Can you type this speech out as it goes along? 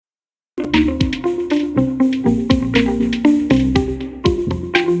Yeah,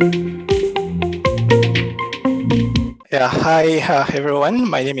 hi everyone.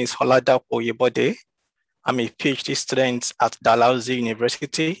 My name is Oladapo Yebode. I'm a PhD student at Dalhousie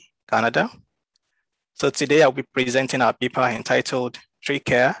University, Canada. So today I'll be presenting our paper entitled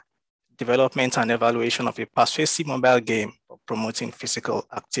TreeCare, Development and Evaluation of a Persuasive Mobile Game for Promoting Physical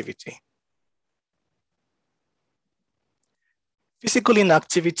Activity. Physical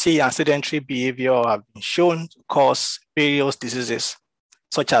inactivity and sedentary behavior have been shown to cause various diseases,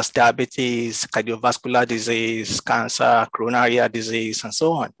 such as diabetes, cardiovascular disease, cancer, coronary disease, and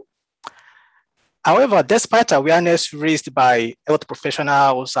so on. However, despite awareness raised by health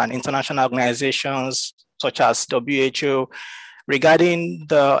professionals and international organizations such as WHO regarding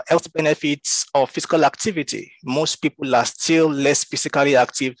the health benefits of physical activity, most people are still less physically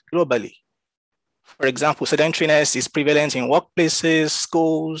active globally. For example, sedentariness is prevalent in workplaces,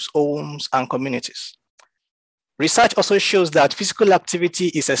 schools, homes, and communities. Research also shows that physical activity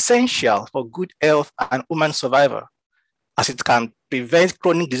is essential for good health and human survival, as it can prevent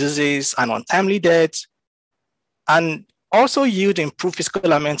chronic diseases and untimely deaths, and also yield improved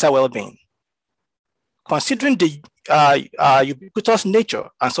physical and mental well-being. Considering the ubiquitous nature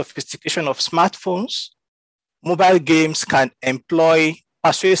and sophistication of smartphones, mobile games can employ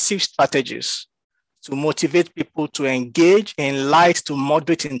persuasive strategies to motivate people to engage in light to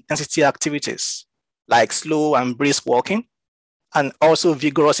moderate intensity activities like slow and brisk walking, and also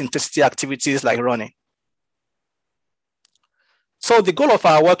vigorous intensity activities like running. So the goal of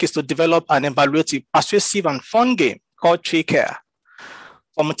our work is to develop and evaluate a persuasive and fun game called TreeCare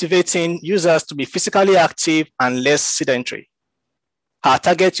for motivating users to be physically active and less sedentary. Our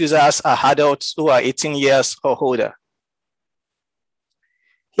target users are adults who are 18 years or older.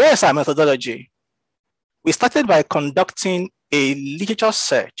 Here's our methodology. We started by conducting a literature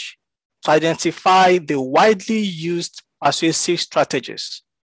search to identify the widely used persuasive strategies,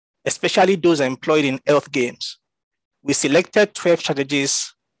 especially those employed in health games. We selected 12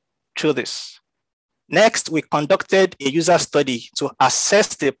 strategies through this. Next, we conducted a user study to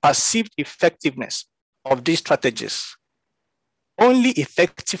assess the perceived effectiveness of these strategies. Only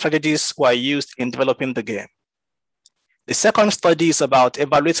effective strategies were used in developing the game. The second study is about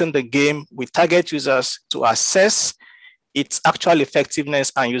evaluating the game with target users to assess its actual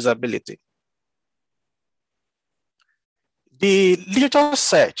effectiveness and usability. The literature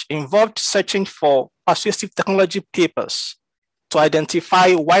search involved searching for persuasive technology papers to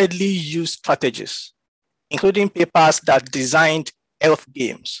identify widely used strategies, including papers that designed health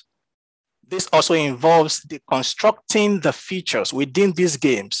games. This also involves deconstructing the features within these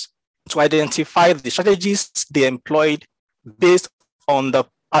games to identify the strategies they employed based on the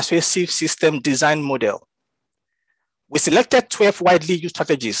persuasive system design model. We selected 12 widely used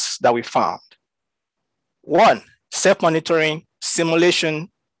strategies that we found. 1, self-monitoring, simulation,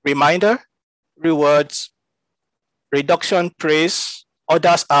 reminder, rewards, reduction, praise,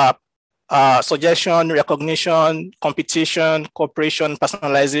 others are suggestion, recognition, competition, cooperation,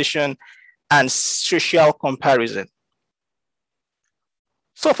 personalization, and social comparison.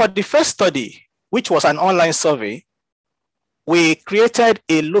 So for the first study, which was an online survey, we created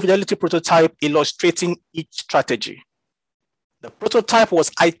a low-fidelity prototype illustrating each strategy. The prototype was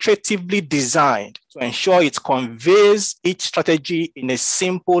iteratively designed to ensure it conveys each strategy in a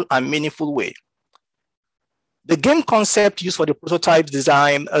simple and meaningful way. The game concept used for the prototype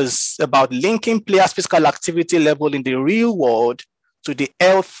design is about linking players' physical activity level in the real world to the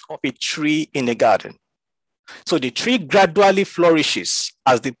health of a tree in a garden. So the tree gradually flourishes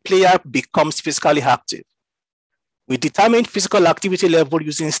as the player becomes physically active. We determined physical activity level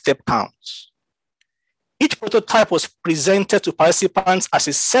using step counts. Each prototype was presented to participants as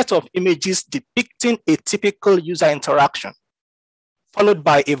a set of images depicting a typical user interaction, followed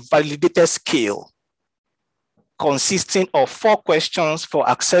by a validated scale consisting of 4 questions for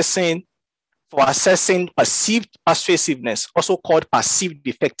assessing perceived persuasiveness, also called perceived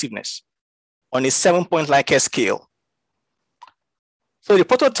effectiveness, on a 7-point Likert scale. So the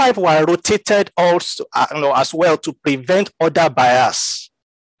prototype were rotated also, as well to prevent order bias.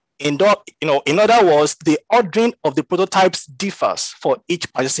 In other words, the ordering of the prototypes differs for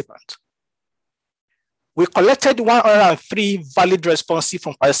each participant. We collected 103 valid responses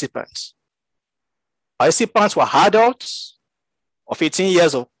from participants. Participants were adults of 18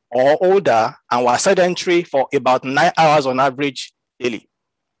 years or older and were sedentary for about 9 hours on average daily.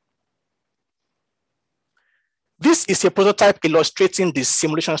 This is a prototype illustrating the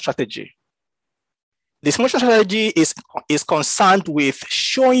simulation strategy. The simulation strategy is concerned with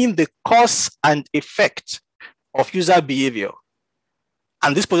showing the cause and effect of user behavior.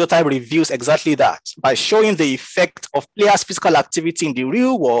 And this prototype reveals exactly that by showing the effect of players' physical activity in the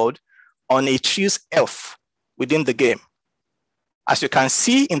real world on a tree's health within the game. As you can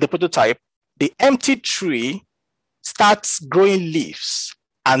see in the prototype, the empty tree starts growing leaves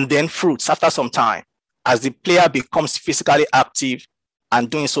and then fruits after some time as the player becomes physically active and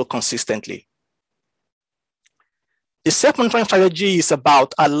doing so consistently. The self-monitoring strategy is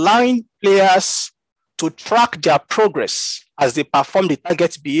about allowing players to track their progress as they perform the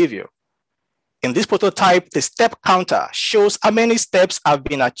target behavior. In this prototype, the step counter shows how many steps have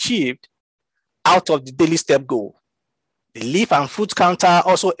been achieved out of the daily step goal. The leaf and fruit counter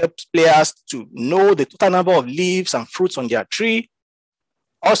also helps players to know the total number of leaves and fruits on their tree.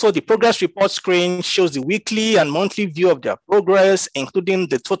 Also, the progress report screen shows the weekly and monthly view of their progress, including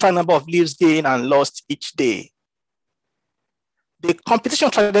the total number of leaves gained and lost each day. The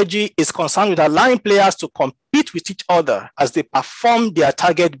competition strategy is concerned with allowing players to compete with each other as they perform their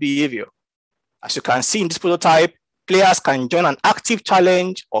target behavior. As you can see in this prototype, players can join an active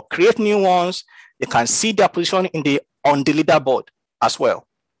challenge or create new ones. They can see their position on the leaderboard as well.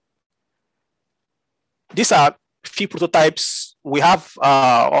 These are few prototypes. We have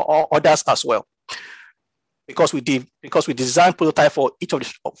others as well, because we designed prototype for each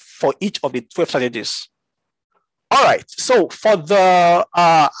of the 12 strategies. All right. So for the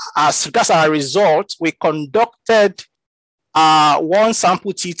as regards our results, we conducted one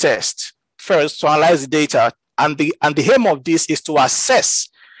sample t-test first to analyze the data, and the aim of this is to assess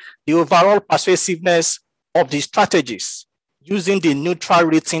the overall persuasiveness of the strategies using the neutral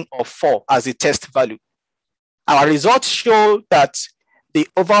rating of 4 as the test value. Our results show that the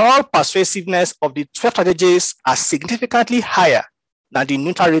overall persuasiveness of the 12 strategies are significantly higher than the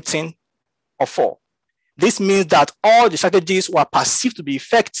neutral rating of 4. This means that all the strategies were perceived to be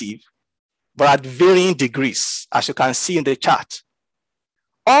effective, but at varying degrees, as you can see in the chart.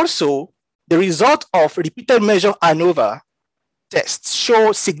 Also, the result of repeated measure ANOVA tests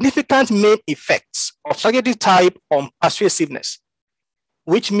show significant main effects of strategy type on persuasiveness,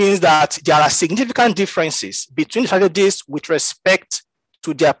 which means that there are significant differences between strategies with respect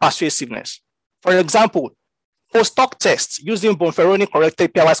to their persuasiveness. For example, post-hoc tests using Bonferroni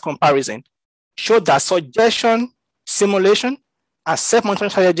corrected pairwise comparison showed that suggestion, simulation, and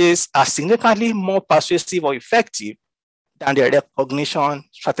self-monitoring strategies are significantly more persuasive or effective than the recognition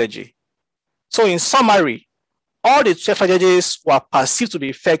strategy. So in summary, all the 12 strategies were perceived to be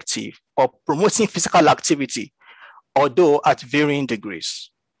effective for promoting physical activity, although at varying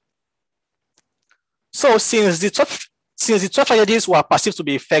degrees. So since the 12 strategies were perceived to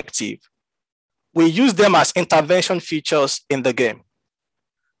be effective, we use them as intervention features in the game.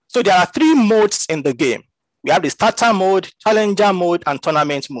 So there are 3 modes in the game. We have the starter mode, challenger mode, and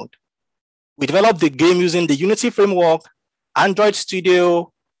tournament mode. We developed the game using the Unity framework, Android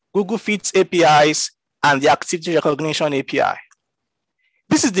Studio, Google Fits APIs, and the Activity Recognition API.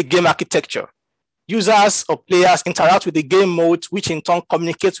 This is the game architecture. Users or players interact with the game mode, which in turn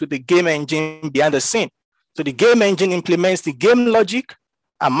communicates with the game engine behind the scene. So the game engine implements the game logic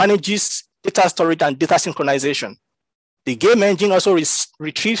and manages data storage and data synchronization. The game engine also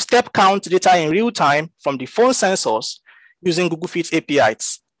retrieves step count data in real time from the phone sensors using Google Fit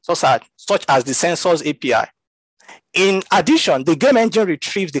APIs, such as the Sensors API. In addition, the game engine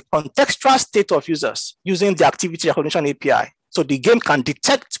retrieves the contextual state of users using the Activity Recognition API. So the game can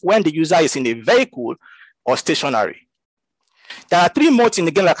detect when the user is in a vehicle or stationary. There are 3 modes in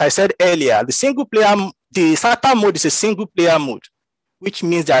the game, like I said earlier. The starter mode is a single player mode, which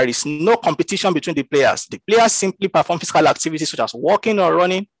means there is no competition between the players. The players simply perform physical activities such as walking or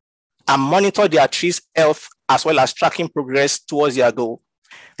running and monitor their tree's health, as well as tracking progress towards their goal.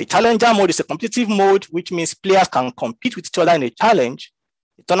 The challenger mode is a competitive mode, which means players can compete with each other in a challenge.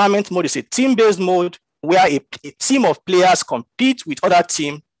 The tournament mode is a team-based mode where a team of players compete with other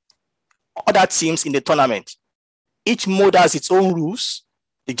teams in the tournament. Each mode has its own rules.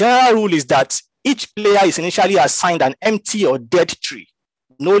 The general rule is that each player is initially assigned an empty or dead tree,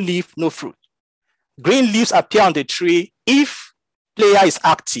 no leaf, no fruit. Green leaves appear on the tree if player is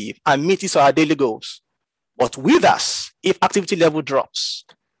active and meets his or her daily goals, but withers if activity level drops.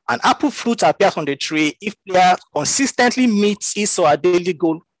 An apple fruit appears on the tree if player consistently meets his or her daily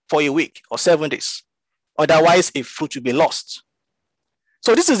goal for a week or 7 days. Otherwise, a fruit will be lost.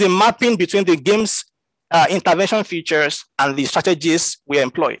 So this is a mapping between the game's intervention features and the strategies we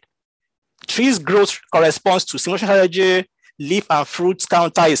employed. Trees growth corresponds to simulation strategy, leaf and fruits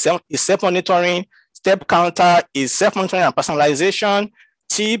counter is self-monitoring, step counter is self-monitoring and personalization,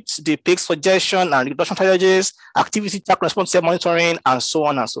 tips depicts suggestion and reduction strategies, activity track response self-monitoring, and so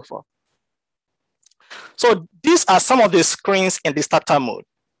on and so forth. So these are some of the screens in the starter mode.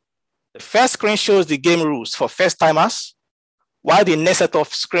 The first screen shows the game rules for first timers, while the next set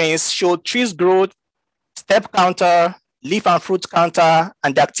of screens show trees growth, step counter, leaf and fruit counter,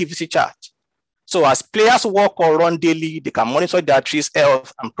 and the activity chart. So as players walk or run daily, they can monitor their trees'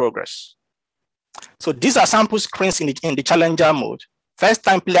 health and progress. So these are sample screens in the challenger mode. First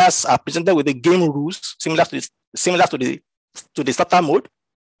time players are presented with the game rules similar to the starter mode.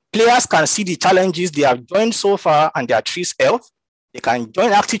 Players can see the challenges they have joined so far and their tree's health. They can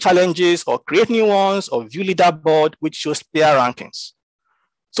join active challenges or create new ones or view leaderboard, which shows player rankings.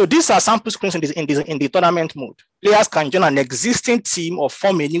 So these are sample screens in the tournament mode. Players can join an existing team or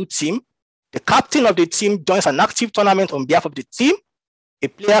form a new team. The captain of the team joins an active tournament on behalf of the team. A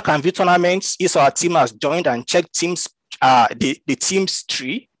player can view tournaments if our team has joined and check the team's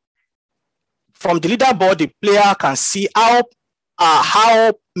tree. From the leaderboard, the player can see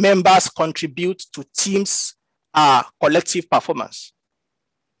how members contribute to teams' collective performance.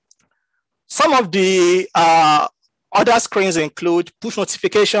 Some of the other screens include push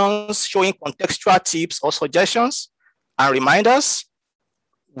notifications showing contextual tips or suggestions and reminders.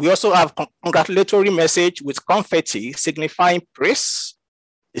 We also have congratulatory message with confetti signifying praise.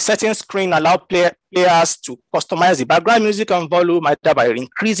 The settings screen allows players to customize the background music and volume either by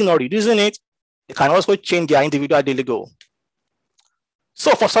increasing or reducing it. They can also change their individual daily goal.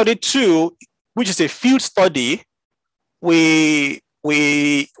 So for study 2, which is a field study, we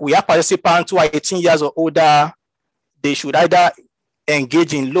have participants who are 18 years or older. They should either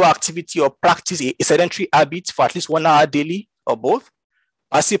engage in low activity or practice a sedentary habit for at least 1 hour daily or both.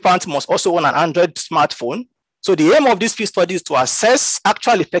 Participants must also own an Android smartphone. So the aim of this field study is to assess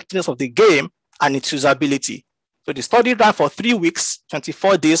actual effectiveness of the game and its usability. So the study ran for 3 weeks,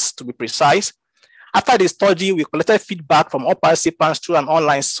 24 days to be precise. After the study, we collected feedback from all participants through an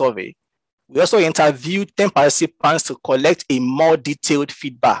online survey. We also interviewed 10 participants to collect a more detailed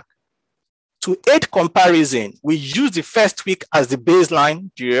feedback. To aid comparison, we used the first week as the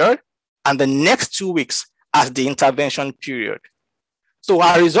baseline period and the next 2 weeks as the intervention period. So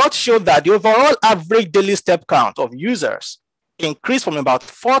our results showed that the overall average daily step count of users increased from about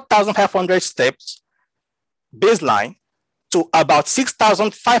 4,500 steps baseline to about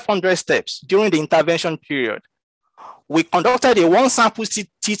 6,500 steps during the intervention period. We conducted a one sample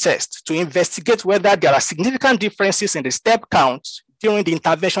t-test to investigate whether there are significant differences in the step count during the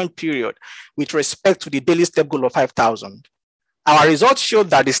intervention period with respect to the daily step goal of 5,000. Our results showed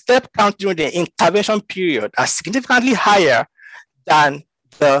that the step count during the intervention period are significantly higher than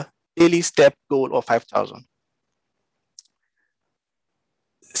the daily step goal of 5,000.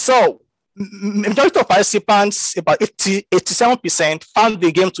 So, majority of participants, about 87%, found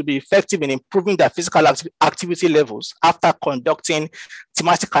the game to be effective in improving their physical activity levels after conducting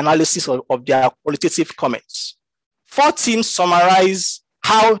thematic analysis of their qualitative comments. 4 teams summarize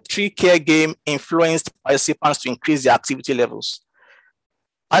how TreeCare game influenced participants to increase their activity levels.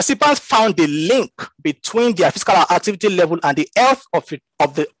 Participants found the link between their physical activity level and the health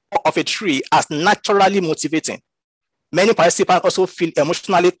of a tree as naturally motivating. Many participants also feel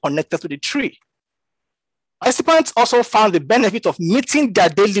emotionally connected to the tree. Participants also found the benefit of meeting their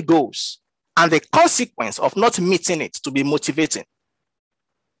daily goals and the consequence of not meeting it to be motivating.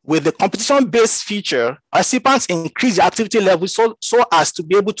 With the competition-based feature, participants increase their activity level so as to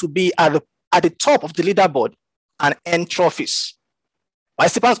be able to be at the top of the leaderboard and earn trophies.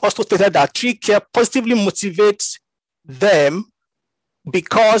 Participants also stated that TreeCare positively motivates them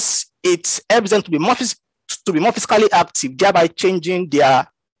because it helps them to be more physically active, thereby changing their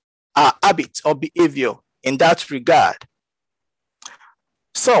habits or behavior in that regard.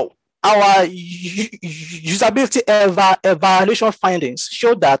 So our usability evaluation findings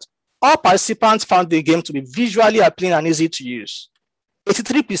show that all participants found the game to be visually appealing and easy to use.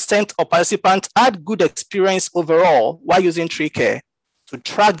 83% of participants had good experience overall while using TreeCare to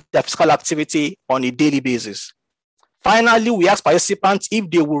track their physical activity on a daily basis. Finally, we asked participants if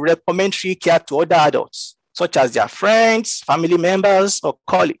they would recommend TreeCare to other adults, such as their friends, family members, or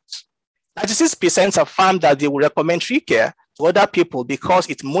colleagues. 96% affirmed that they would recommend TreeCare to other people because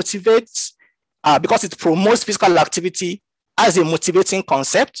it motivates, because it promotes physical activity as a motivating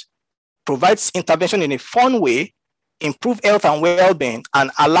concept, provides intervention in a fun way, improves health and well-being,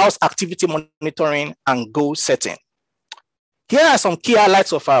 and allows activity monitoring and goal setting. Here are some key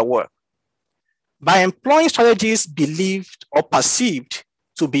highlights of our work. By employing strategies believed or perceived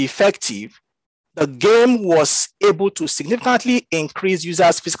to be effective, the game was able to significantly increase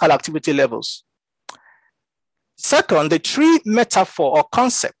users' physical activity levels. Second, the tree metaphor or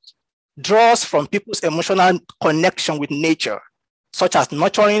concept draws from people's emotional connection with nature, such as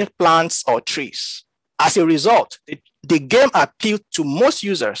nurturing plants or trees. As a result, the game appealed to most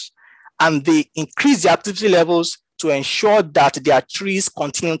users, and they increased the activity levels to ensure that their trees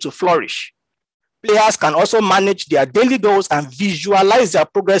continue to flourish. Players can also manage their daily goals and visualize their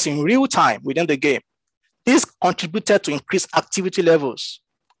progress in real time within the game. This contributed to increased activity levels.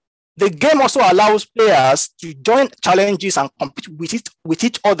 The game also allows players to join challenges and compete with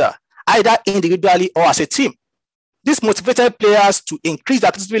each other, either individually or as a team. This motivated players to increase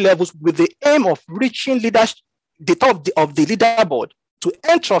activity levels with the aim of reaching the top of the leaderboard to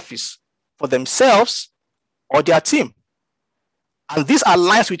earn trophies for themselves or their team. And this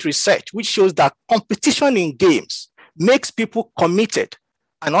aligns with research, which shows that competition in games makes people committed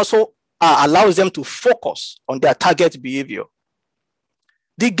and also allows them to focus on their target behavior.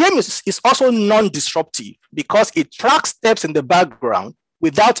 The game is also non-disruptive because it tracks steps in the background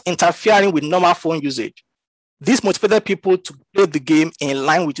without interfering with normal phone usage. This motivated people to play the game in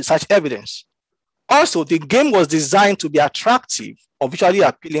line with research evidence. Also, the game was designed to be attractive or visually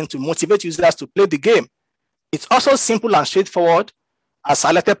appealing to motivate users to play the game. It's also simple and straightforward, as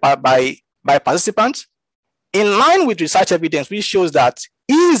selected by participants, in line with research evidence, which shows that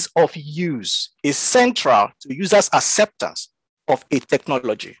ease of use is central to users' acceptance of a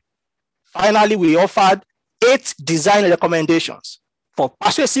technology. Finally, we offered 8 design recommendations for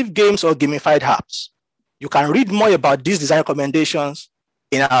persuasive games or gamified apps. You can read more about these design recommendations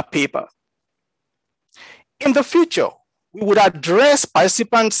in our paper. In the future, we would address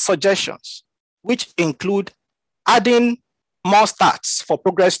participant suggestions, which include adding more stats for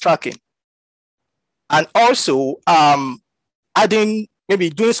progress tracking, and also maybe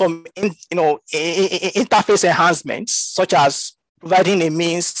doing some interface enhancements, such as providing a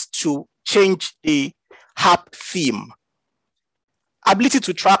means to change the app theme. Ability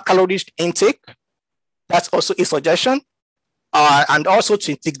to track calories intake, that's also a suggestion, and also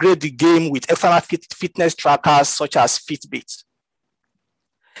to integrate the game with external fitness trackers such as Fitbit.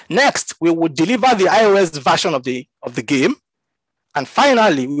 Next, we will deliver the iOS version of the game. And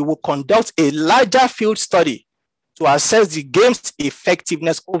finally, we will conduct a larger field study to assess the game's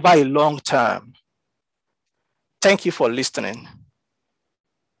effectiveness over a long term. Thank you for listening.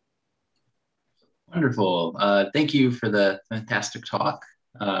 Wonderful. Thank you for the fantastic talk.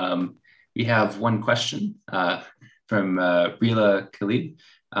 We have one question from Rila Khalid.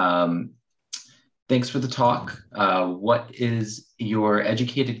 Thanks for the talk. What is your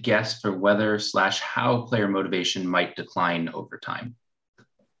educated guess for whether/how player motivation might decline over time?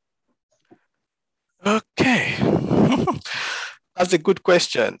 Okay, that's a good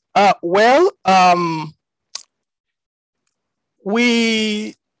question. With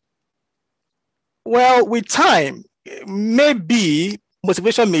time, maybe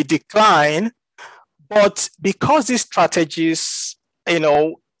motivation may decline, but because these strategies,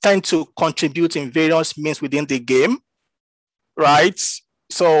 tend to contribute in various means within the game, right?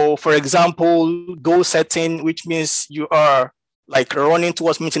 So, for example, goal setting, which means you are like running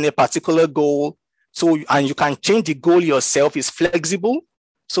towards meeting a particular goal. So, and you can change the goal yourself, is flexible.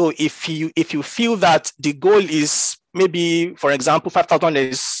 So if you feel that the goal is maybe, for example, 5,000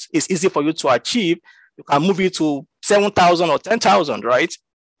 is easy for you to achieve, you can move it to 7,000 or 10,000, right?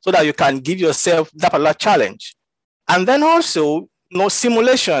 So that you can give yourself that particular challenge. And then also,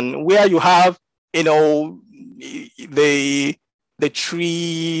 simulation where you have, the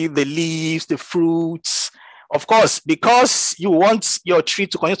tree, the leaves, the fruits. Of course, because you want your tree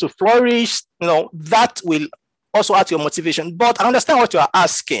to continue to flourish, that will also add to your motivation. But I understand what you are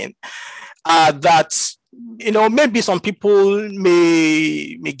asking, that, maybe some people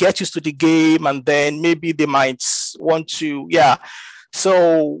may get used to the game and then maybe they might want to,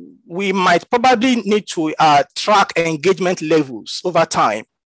 So we might probably need to track engagement levels over time,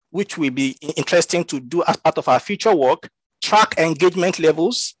 which will be interesting to do as part of our future work. Track engagement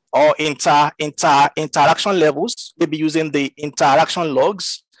levels or interaction levels, maybe using the interaction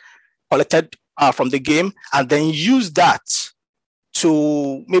logs collected from the game, and then use that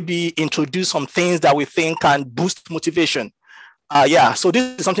to maybe introduce some things that we think can boost motivation. So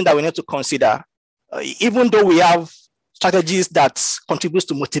this is something that we need to consider. Even though we have strategies that contribute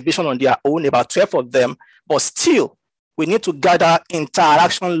to motivation on their own, about 12 of them, but still we need to gather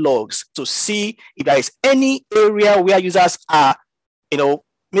interaction logs to see if there is any area where users are,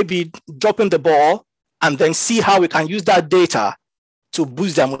 maybe dropping the ball, and then see how we can use that data to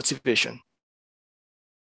boost their motivation.